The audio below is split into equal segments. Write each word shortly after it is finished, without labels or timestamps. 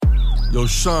Yo,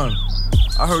 son,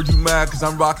 I heard you mad cause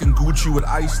I'm rocking Gucci with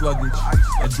ice luggage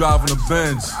and driving a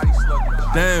Benz.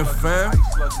 Damn, fam.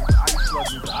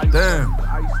 Damn.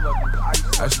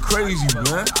 That's crazy,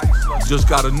 man. You just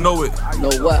gotta know it.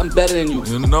 Know what? I'm better than you.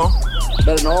 You know?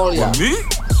 Better than all y'all. With me?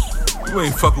 You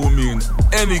ain't fucking with me in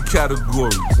any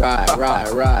category.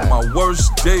 Right. My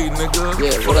worst day, nigga.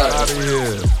 Yeah, Fuck what up? out of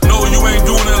here. No, you ain't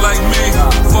doing it like me.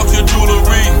 Fuck your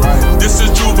jewelry. This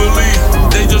is Jubilee.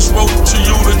 They just wrote to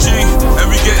eulogy, and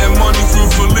we getting money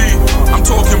fruitfully. I'm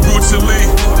talking brutally,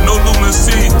 no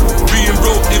lunacy. Being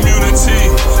broke,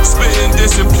 immunity. Spitting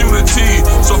this impunity.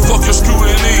 So fuck your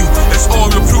scrutiny. It's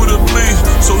all reputably.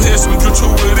 So here's some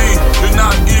gratuity. You're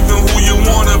not even who you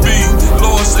wanna be.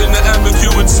 Lost in the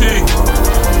ambiguity.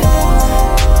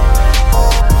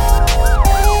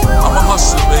 I'm a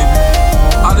hustler, baby.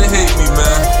 How they hate me,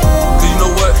 man? Cause you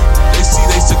know what? They see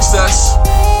they success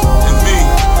in me,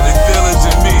 and they feel it's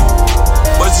in me.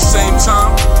 But at the same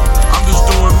time, I'm just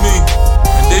doing me,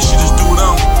 and they should just do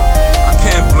them. I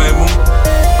can't blame them.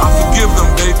 I forgive them,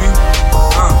 baby.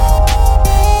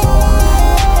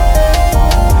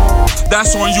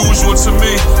 That's unusual to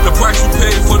me. The price you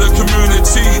paid for the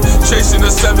community. Chasing the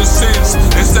 7 sins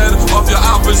instead of your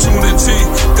opportunity.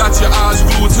 Got your eyes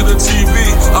glued to the TV.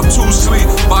 I'm too sleep.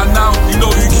 By now, you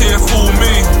know you can't fool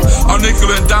me. I'll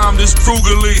nickel and dime this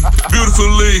frugally,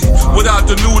 beautifully, without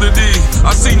the nudity.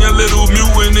 I seen your little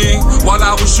mutiny while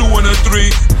I was shooting a 3.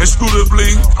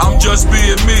 Inscrutably, I'm just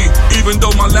being me. Even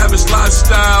though my lavish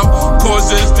lifestyle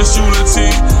causes disunity,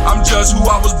 I'm just who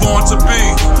I was born to be.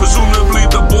 Presumably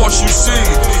the boss you see.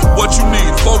 What you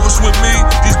need, focus with me.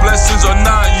 These blessings are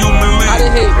not humanly. How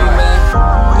they hate me, man?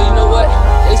 Cause you know what?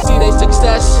 They see their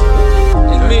success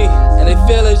in me, and they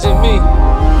feel it's in me.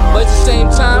 But at the same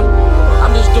time,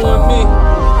 I'm just doing me,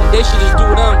 and they should just do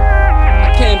them.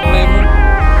 I can't blame them.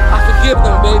 I forgive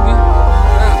them, baby.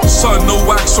 Son, no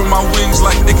wax on my wings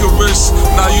like Icarus.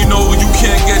 Now you know you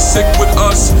can't get sick with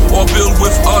us or build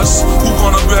with us. Who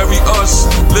gonna bury us?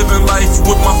 Living life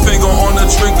with my finger on the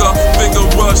trigger,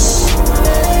 vigorous.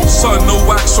 Son, no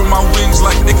wax on my wings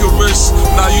like Icarus.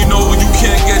 Now you know you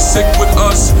can't get sick with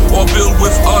us or build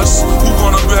with us. Who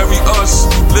gonna bury us?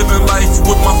 Living life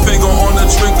with my finger on the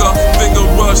trigger,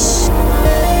 vigorous.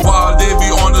 While they be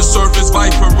on the surface,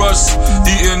 viperous,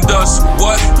 eating dust.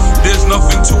 What? There's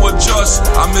nothing to adjust.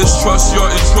 I mistrust your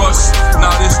entrust. Now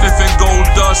they're sniffing gold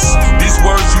dust. These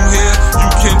words you hear, you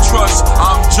can trust.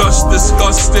 I'm just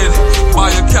disgusted by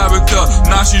your character.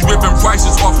 Now she's ripping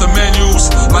prices off the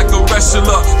menus like a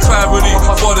wrestler. Clarity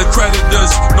for the creditors.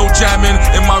 No jamming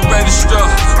in my register.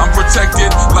 I'm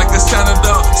protected like a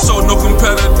senator, so no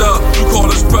competitor. You call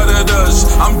us predators.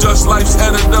 I'm just life's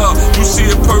editor. You see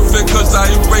it perfect cause I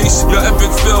erase your epic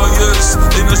failures.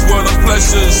 In this world of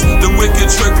pleasures, the wicked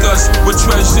trick us with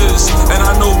treasures, and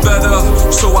I know better,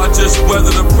 so I just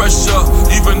weather the pressure.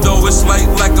 Even though it's light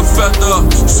like a feather,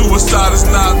 suicide is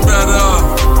not better.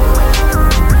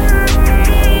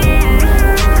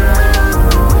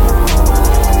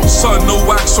 Son, no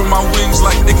wax on my wings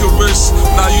like Icarus.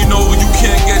 Now you know you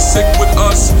can't get sick with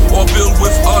us or build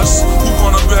with us. Who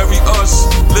gonna bury us?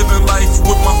 Living life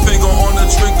with my finger on the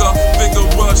trigger,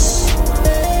 vigorous.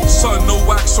 Son, no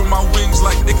wax on my wings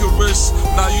like Icarus.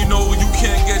 Now you know you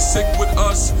can't get sick with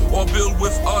us or build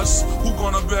with us. Who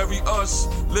gonna bury us?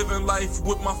 Living life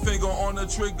with my finger on the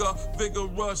trigger,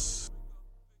 vigorous.